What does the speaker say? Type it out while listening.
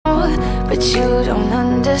but you don't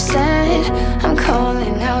understand. I'm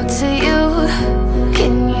calling out to you.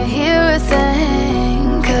 Can you hear a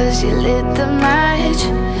thing? 'Cause you lit the match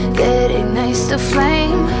that ignites the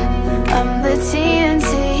flame. I'm the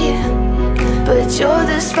TNT, but you're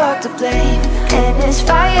the spark to blame. And it's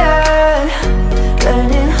fire,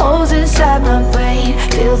 burning holes inside my brain.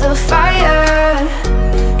 Feel the fire,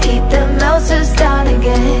 heat that melts us down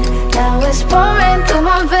again. Now it's pouring through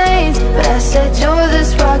my veins, but I said you're the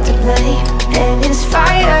spark to blame. And it's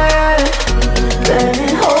fire,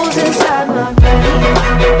 burning holes inside my brain.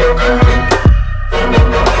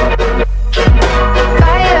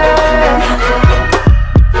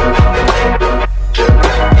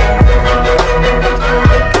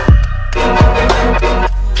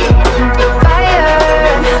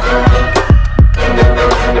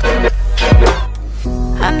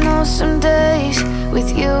 Some days with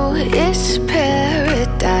you it's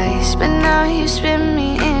paradise, but now you spin me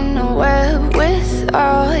in a web with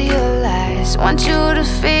all your lies. Want you to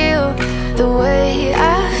feel the way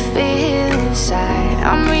I feel inside.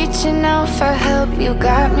 I'm reaching out for help, you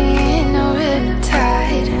got me in a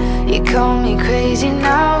riptide. You call me crazy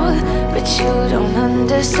now, but you don't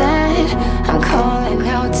understand. I'm calling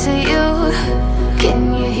out to you. Can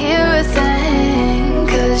you hear a thing?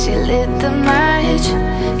 'Cause you lit the match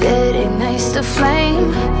that ignites the flame.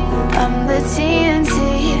 I'm the TNT,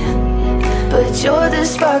 but you're the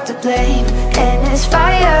spark to blame. And it's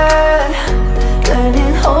fire,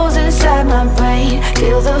 burning holes inside my brain.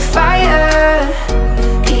 Feel the fire,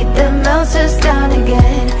 heat that melts us down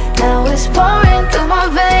again. Now it's pouring through my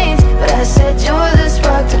veins, but I said you're the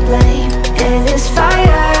spark to blame. And it's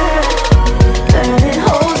fire, burning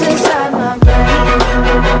holes inside my brain.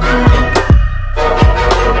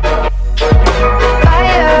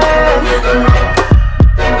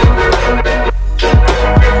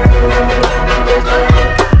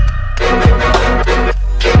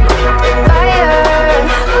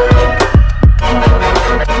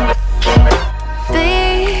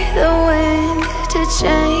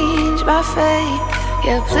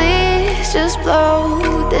 Yeah, please just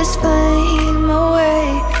blow this flame away.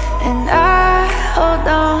 And I hold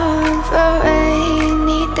on for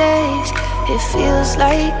rainy days. It feels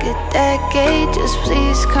like a decade, just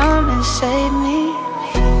please come and save me.